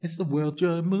It's the World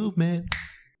Joy Movement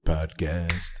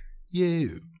podcast.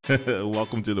 You.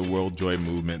 Welcome to the World Joy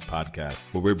Movement podcast,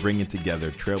 where we're bringing together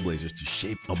trailblazers to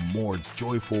shape a more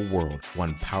joyful world,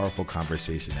 one powerful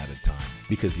conversation at a time.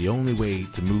 Because the only way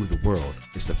to move the world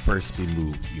is to first be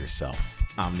moved yourself.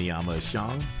 I'm Niyama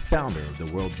Ashong, founder of the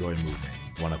World Joy Movement.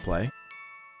 Want to play?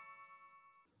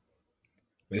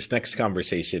 This next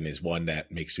conversation is one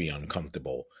that makes me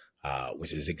uncomfortable,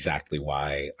 which is exactly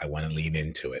why I want to lean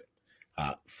into it.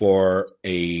 For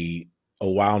a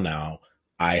while now,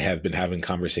 I have been having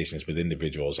conversations with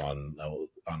individuals on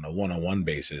a one-on-one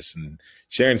basis and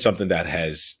sharing something that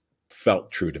has felt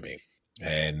true to me.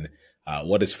 And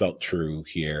what has felt true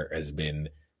here has been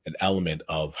an element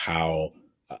of how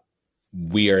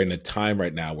we are in a time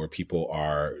right now where people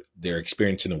they're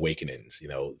experiencing awakenings. You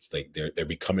know, it's like they're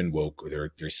becoming woke,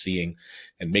 or they're seeing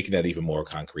and making that even more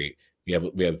concrete. We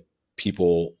have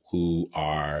people who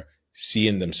are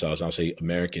seeing themselves, I'll say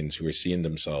Americans who are seeing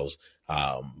themselves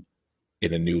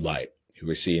in a new light, who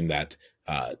are seeing that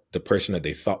the person that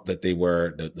they thought that they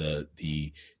were,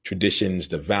 the traditions,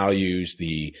 the values,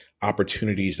 the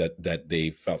opportunities that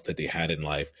they felt that they had in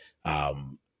life,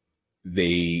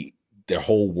 their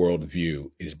whole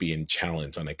worldview is being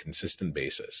challenged on a consistent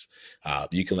basis.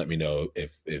 You can let me know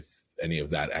if any of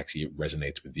that actually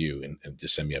resonates with you, and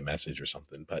just send me a message or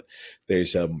something. But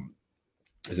there's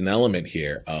an element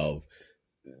here of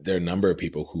there are a number of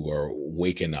people who are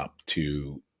waking up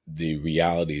to the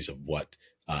realities of what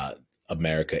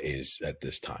America is at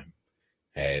this time,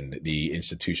 and the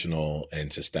institutional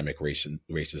and systemic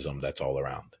racism that's all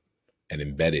around and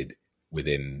embedded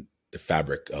within the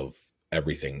fabric of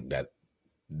everything that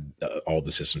all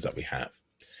the systems that we have.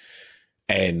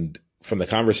 And from the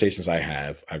conversations I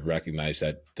have, I've recognized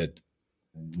that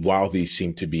while these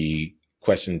seem to be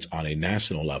questions on a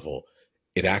national level,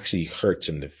 it actually hurts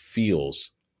and it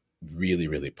feels really,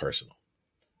 really personal.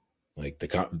 Like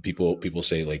people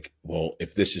say, like, well,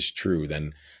 if this is true,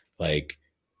 then like,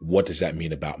 what does that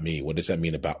mean about me? What does that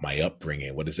mean about my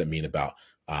upbringing? What does that mean about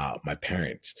my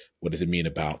parents? What does it mean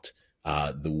about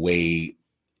the way,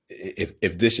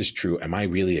 if this is true, am I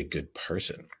really a good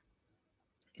person?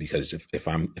 Because if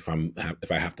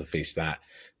I have to face that,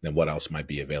 then what else might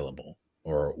be available?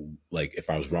 Or like, if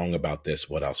I was wrong about this,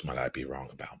 what else might I be wrong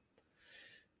about?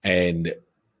 And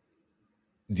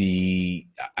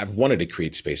I've wanted to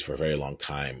create space for a very long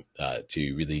time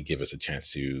to really give us a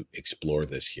chance to explore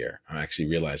this here. I'm actually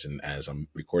realizing as I'm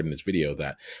recording this video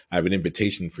that I have an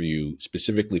invitation for you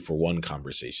specifically for one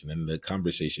conversation. And the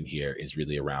conversation here is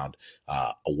really around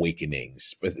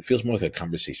awakenings. It feels more like a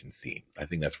conversation theme. I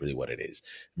think that's really what it is.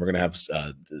 We're going to have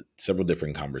several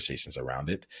different conversations around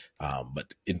it.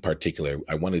 But in particular,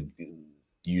 I want to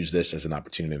use this as an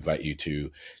opportunity to invite you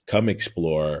to come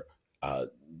explore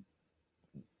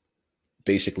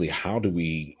basically how do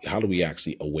we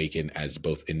actually awaken as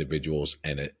both individuals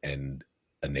and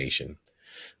a nation.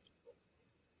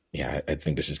 Yeah, I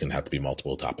think this is going to have to be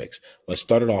multiple topics. Let's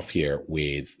start it off here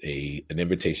with an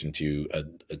invitation to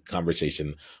a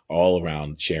conversation all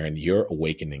around sharing your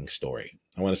awakening story.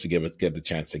 I want us to get the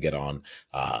chance to get on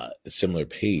a similar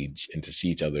page and to see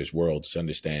each other's worlds, to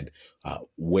understand how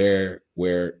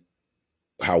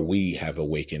we have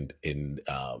awakened in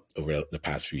over the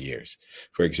past few years.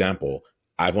 For example,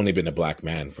 I've only been a Black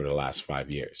man for the last 5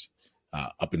 years.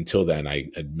 Up until then, I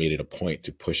had made it a point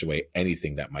to push away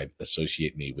anything that might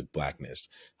associate me with Blackness,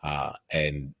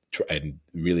 and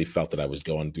really felt that I was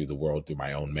going through the world through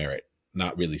my own merit,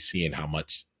 not really seeing how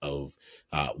much of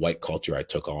white culture I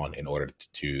took on in order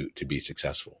to be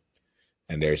successful.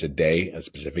 And there's a day, a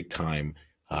specific time,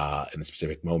 and a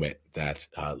specific moment that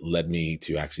led me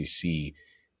to actually see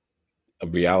a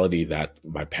reality that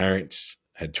my parents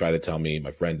had tried to tell me,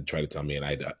 my friend had tried to tell me, and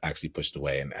I'd actually pushed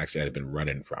away, and actually I'd been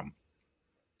running from.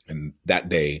 And that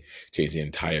day changed the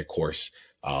entire course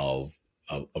of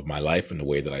my life and the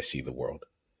way that I see the world.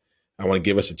 I want to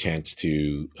give us a chance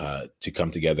to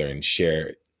come together and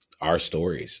share our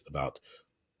stories about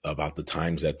the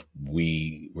times that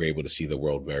we were able to see the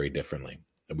world very differently,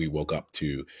 and we woke up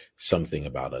to something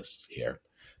about us here.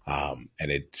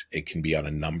 And it can be on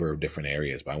a number of different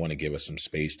areas, but I want to give us some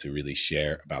space to really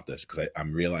share about this, because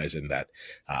I'm realizing that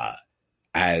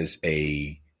as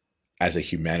a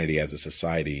humanity, as a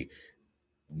society,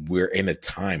 we're in a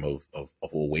time of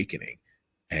awakening,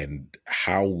 and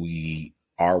how we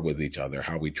are with each other,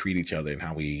 how we treat each other, and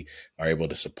how we are able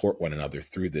to support one another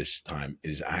through this time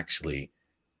is actually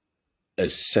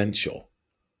essential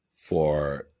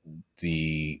for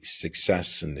the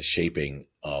success and the shaping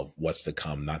of what's to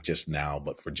come, not just now,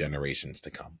 but for generations to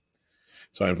come.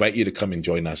 So I invite you to come and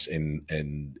join us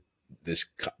in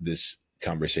this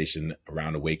conversation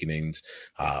around awakenings,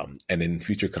 and in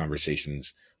future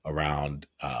conversations around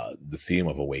the theme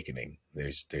of awakening.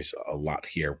 There's a lot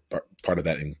here. Part of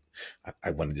that, and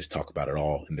I want to just talk about it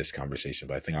all in this conversation,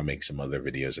 but I think I'll make some other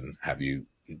videos and have you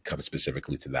come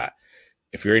specifically to that.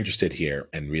 If you're interested here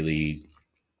and really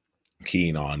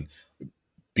keen on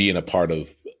being a part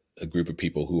of a group of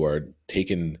people who are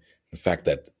taking the fact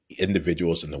that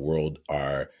individuals in the world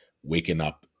are waking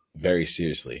up very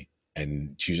seriously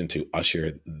and choosing to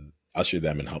usher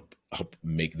them and help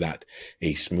make that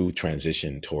a smooth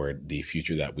transition toward the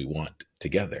future that we want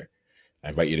together, I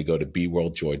invite you to go to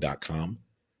beworldjoy.com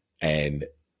and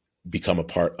become a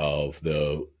part of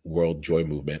the World Joy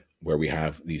Movement, where we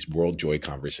have these World Joy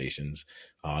conversations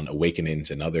on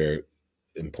awakenings and other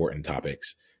important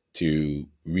topics to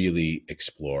really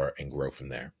explore and grow from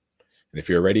there. And if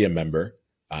you're already a member,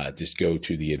 just go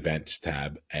to the events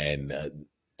tab and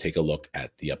take a look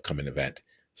at the upcoming event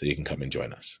so you can come and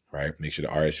join us. All right. Make sure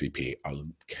to RSVP. I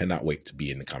cannot wait to be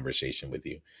in the conversation with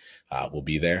you. We'll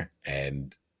be there,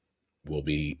 and we'll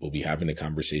be having the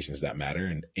conversations that matter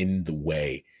and in the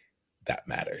way that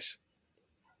matters.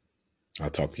 I'll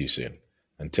talk to you soon.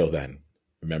 Until then,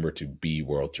 remember to be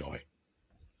World Joy.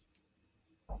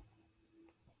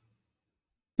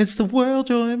 It's the World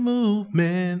Joy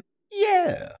Movement.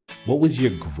 Yeah. What was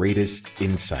your greatest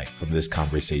insight from this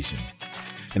conversation?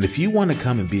 And if you want to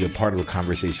come and be a part of a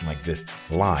conversation like this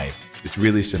live, it's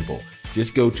really simple.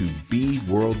 Just go to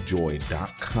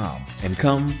beworldjoy.com and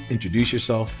come introduce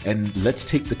yourself, and let's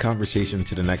take the conversation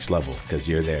to the next level, because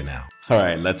you're there now. All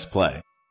right, let's play.